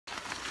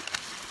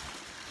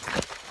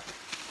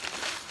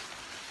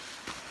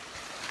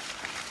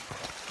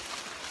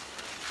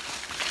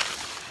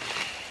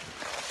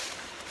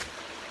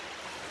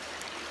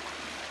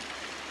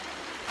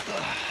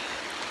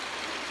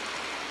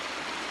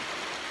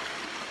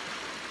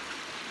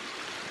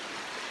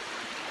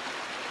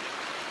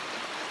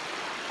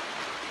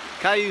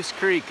Cayuse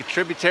Creek, a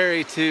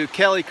tributary to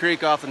Kelly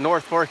Creek off the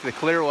North Fork of the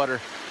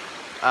Clearwater.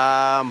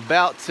 I'm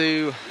about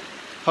to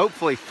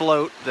hopefully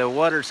float. The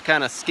water's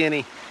kind of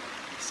skinny,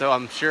 so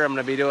I'm sure I'm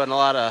going to be doing a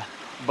lot of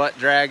butt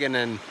dragging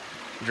and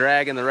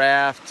dragging the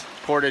raft,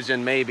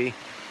 portaging maybe.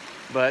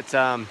 But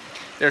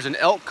there's an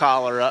elk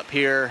collar up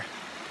here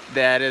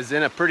that is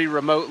in a pretty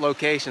remote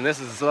location.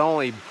 This is the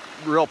only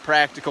real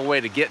practical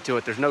way to get to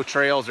it. There's no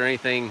trails or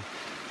anything.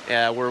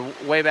 We're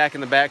way back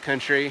in the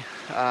backcountry.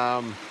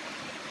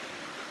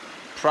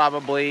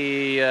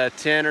 Probably a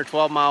 10 or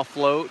 12 mile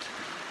float.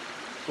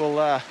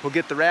 We'll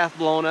get the raft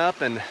blown up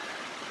and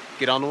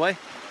get on the way.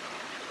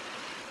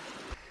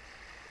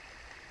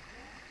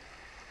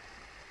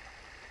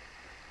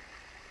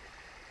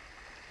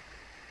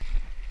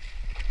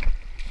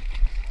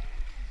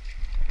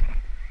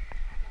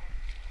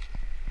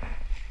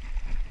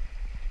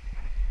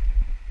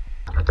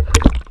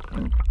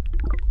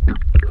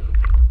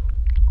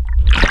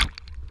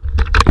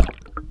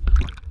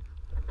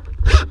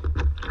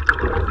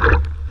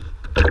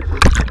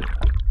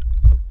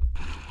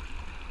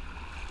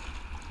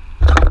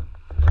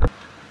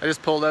 I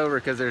just pulled over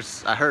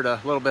because I heard a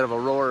little bit of a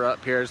roar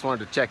up here. I just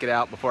wanted to check it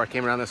out before I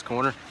came around this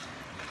corner.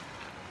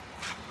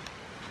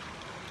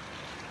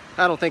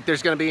 I don't think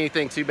there's going to be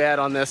anything too bad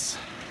on this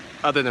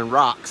other than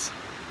rocks,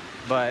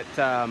 but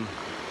I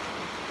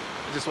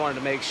just wanted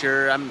to make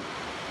sure. I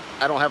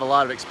don't have a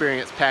lot of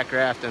experience pack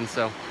rafting,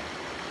 so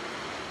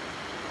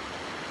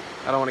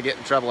I don't want to get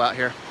in trouble out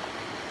here.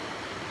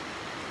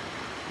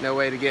 No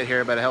way to get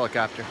here but a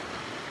helicopter.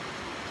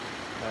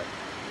 But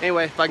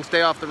anyway, if I can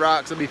stay off the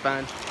rocks, I'll be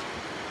fine.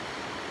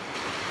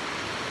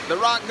 The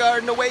rock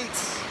garden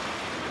awaits.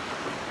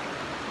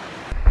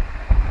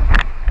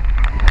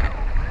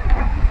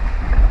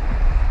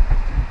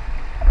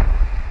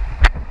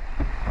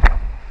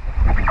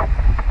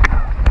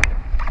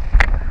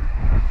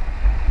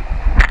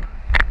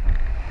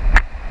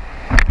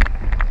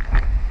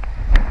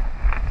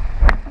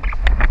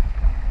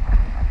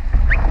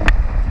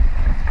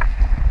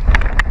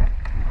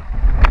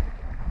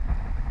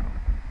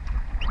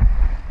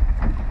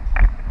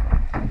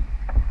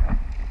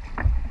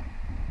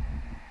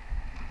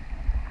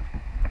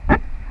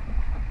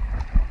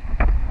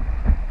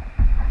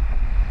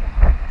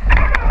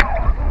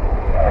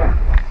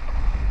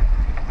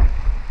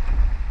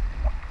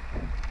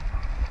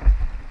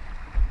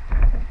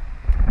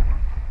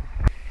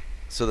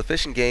 So the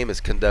Fish and Game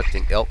is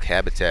conducting elk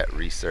habitat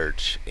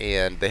research,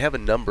 and they have a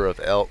number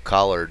of elk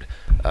collared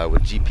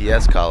with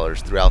GPS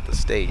collars throughout the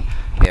state,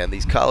 and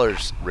these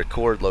collars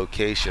record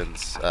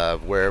locations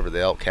wherever the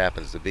elk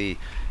happens to be,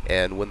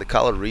 and when the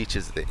collar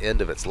reaches the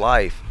end of its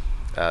life,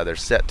 they're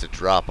set to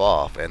drop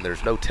off, and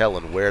there's no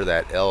telling where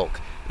that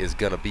elk is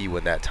going to be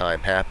when that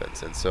time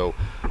happens. And so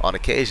on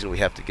occasion we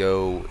have to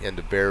go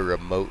into very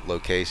remote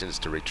locations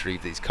to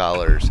retrieve these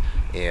collars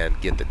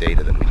and get the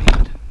data that we need.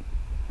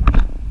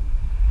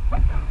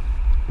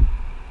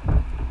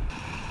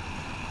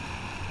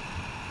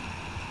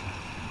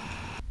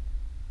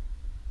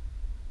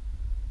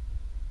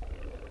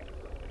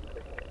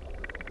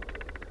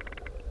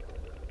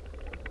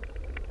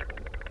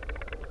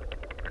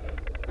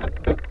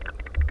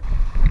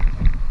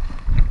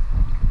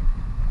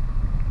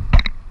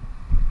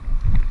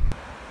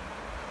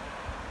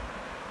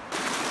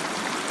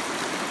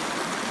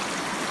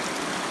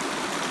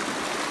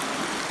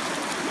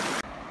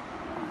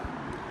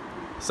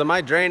 So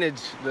my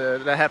drainage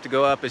that I have to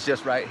go up is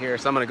just right here.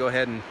 So I'm gonna go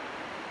ahead and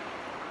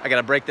I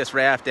gotta break this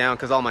raft down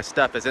because all my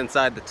stuff is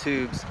inside the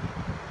tubes.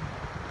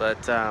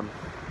 But go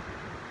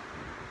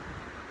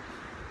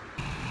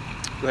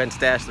ahead and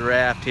stash the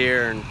raft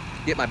here and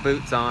get my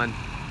boots on.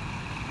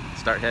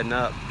 Start heading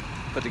up,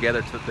 put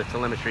together the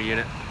telemetry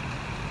unit.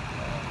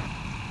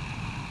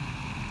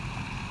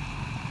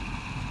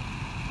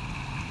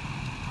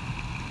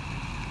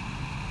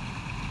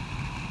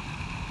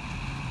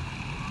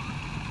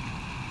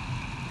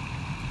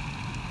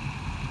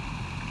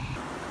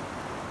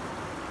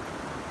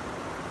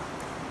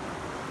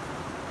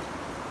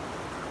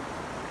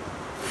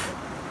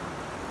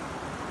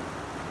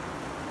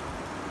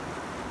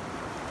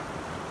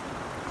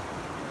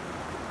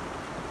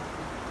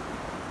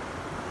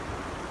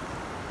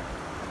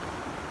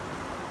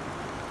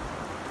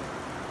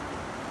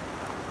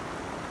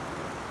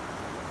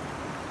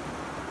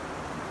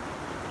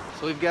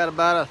 So we've got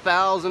about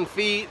 1,000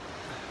 feet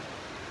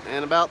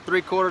and about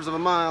 3/4 of a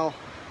mile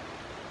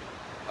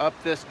up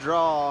this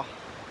draw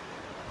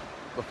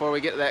before we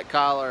get to that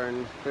collar,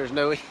 and there's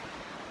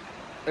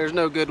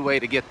no good way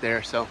to get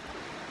there, so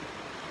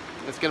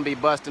it's gonna be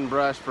busting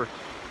brush for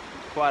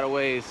quite a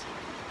ways.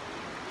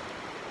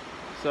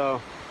 So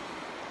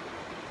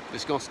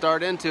just gonna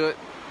start into it,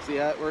 see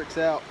how it works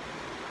out.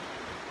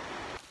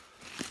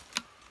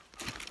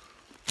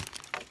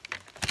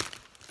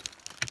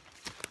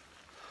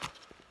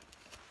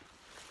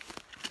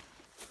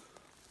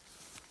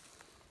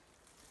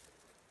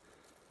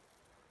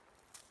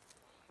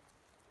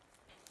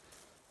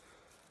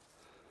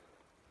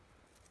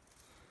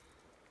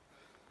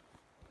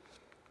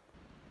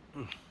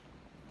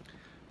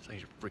 These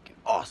things are freaking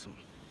awesome.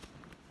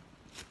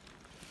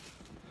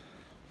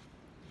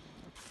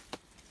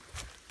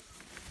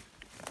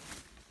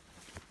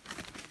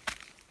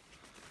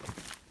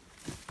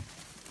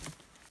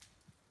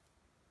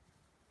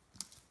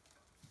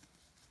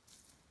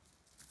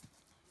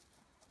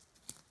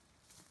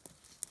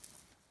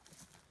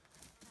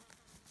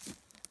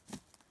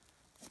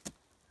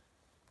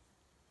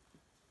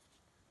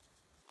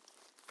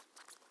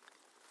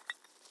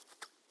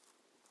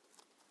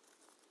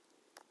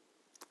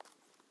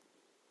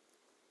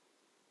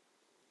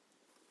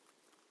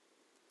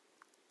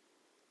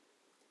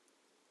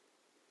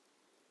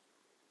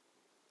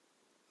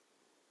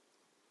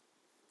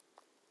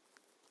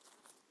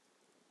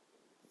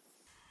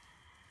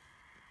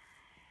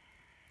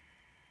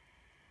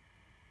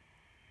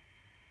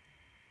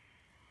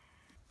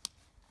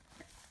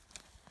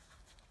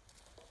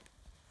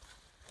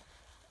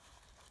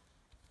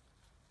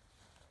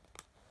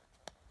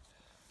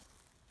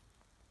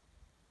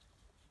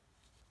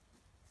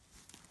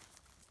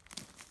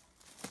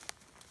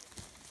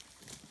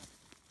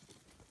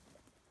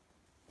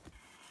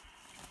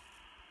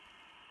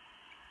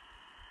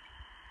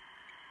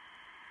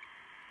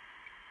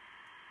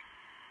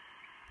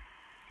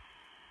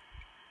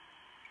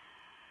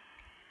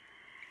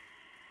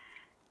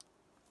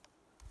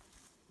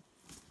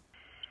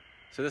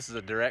 So this is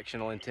a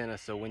directional antenna,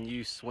 so when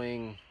you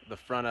swing the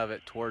front of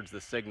it towards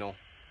the signal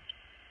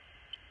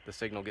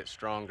gets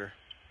stronger.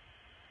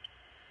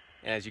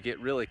 And as you get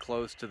really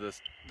close to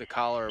the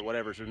collar or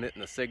whatever's emitting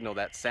the signal,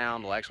 that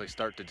sound will actually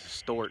start to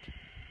distort.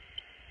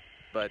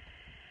 But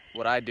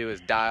what I do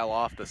is dial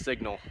off the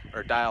signal,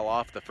 or dial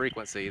off the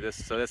frequency.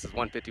 So this is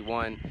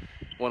 151,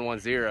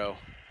 110.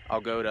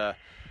 I'll go to,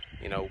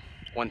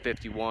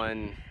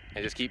 151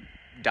 and just keep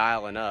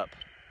dialing up.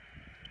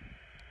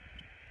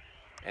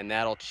 And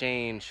that'll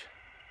change.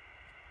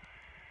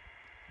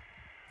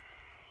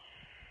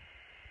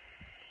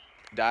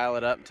 Dial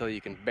it up until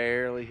you can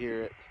barely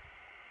hear it.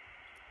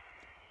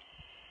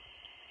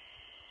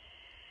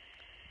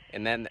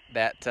 And then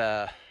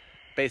that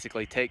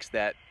basically takes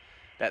that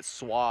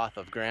swath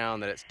of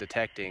ground that it's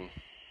detecting.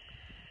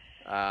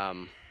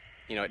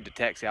 It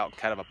detects out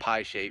kind of a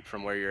pie shape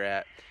from where you're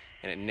at,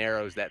 and it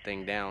narrows that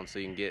thing down so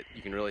you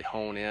can really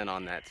hone in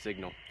on that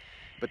signal.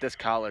 But this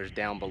collar's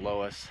down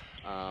below us.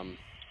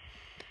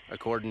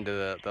 According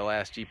to the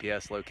last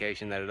GPS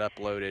location that it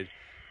uploaded,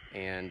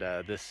 and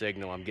this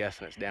signal, I'm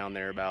guessing it's down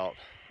there about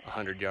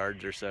 100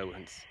 yards or so,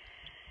 and it's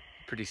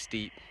pretty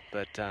steep,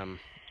 but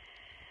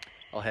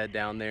I'll head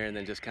down there and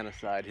then just kind of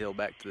side hill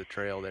back to the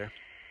trail there.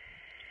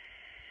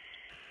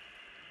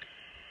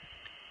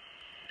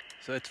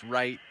 So it's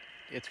right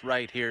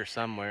here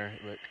somewhere,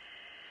 but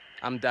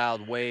I'm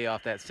dialed way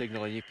off that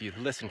signal, and if you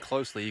listen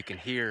closely, you can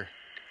hear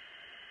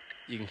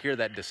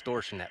that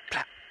distortion, that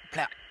plap,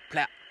 plap,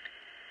 plap.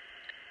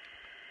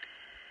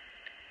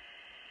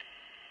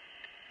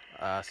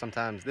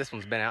 Sometimes this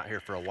one's been out here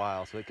for a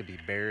while, so it could be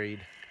buried.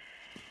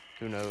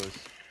 Who knows?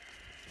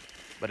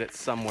 But it's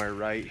somewhere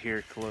right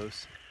here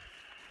close.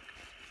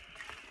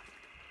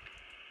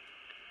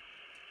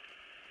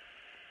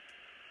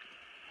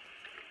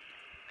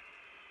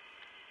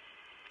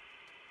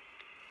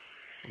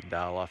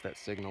 Dial off that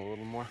signal a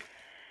little more.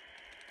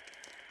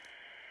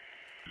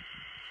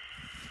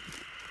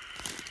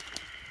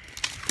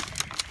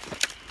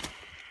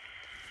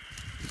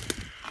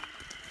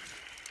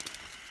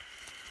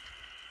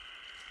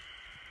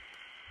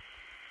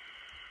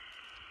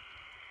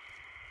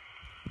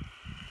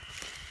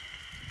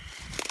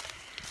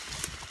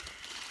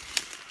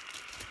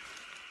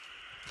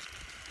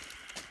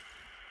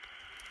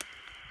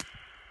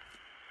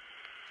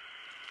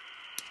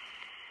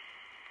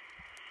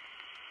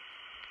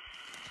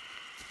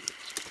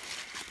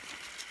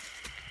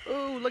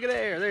 Oh, look at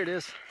there. There it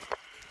is.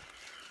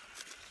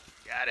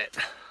 Got it.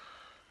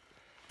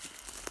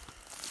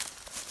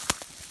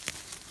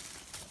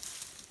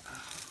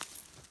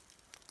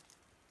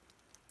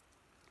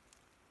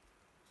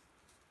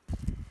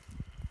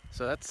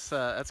 So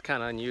that's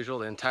kind of unusual.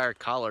 The entire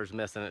collar's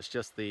missing. It's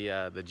just the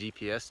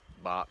GPS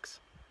box.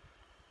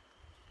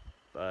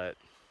 But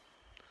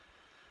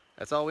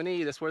that's all we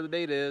need. That's where the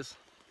data is.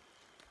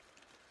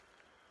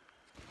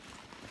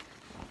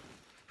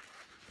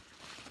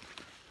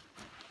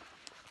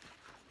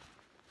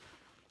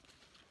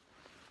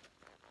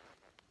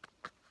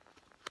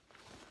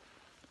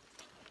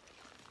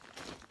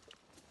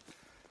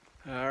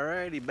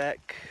 Alrighty,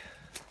 back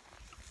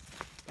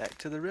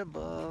to the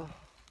river.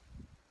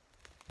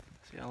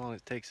 See how long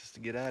it takes us to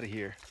get out of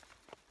here.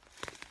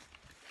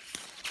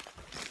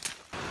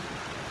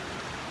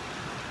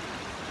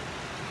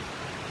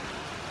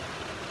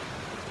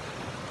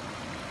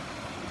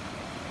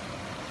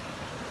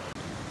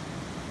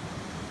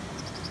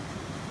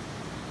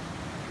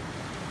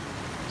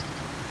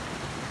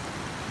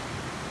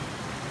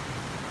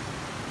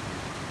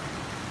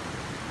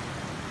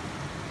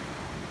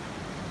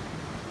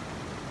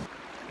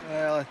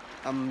 Well,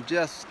 I'm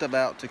just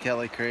about to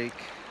Kelly Creek.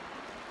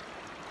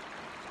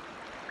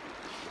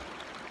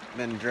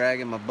 Been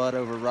dragging my butt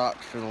over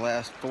rocks for the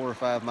last 4 or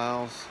 5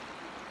 miles.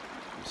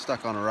 I'm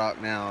stuck on a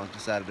rock now. I've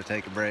decided to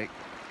take a break.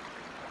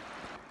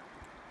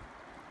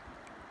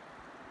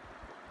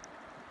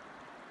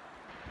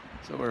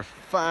 So we're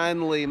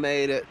finally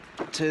made it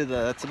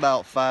to it's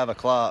about 5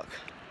 o'clock.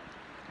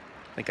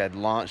 I think I'd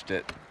launched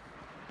it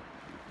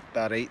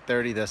about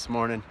 8:30 this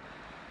morning.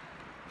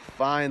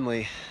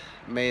 Finally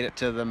made it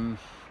to the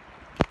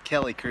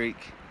Kelly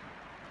Creek.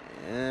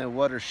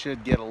 Water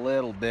should get a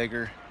little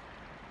bigger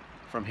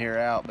from here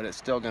out, but it's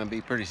still going to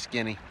be pretty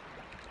skinny.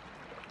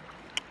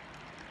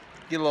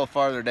 Get a little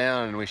farther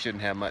down and we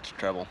shouldn't have much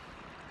trouble.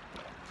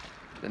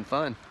 It's been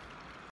fun.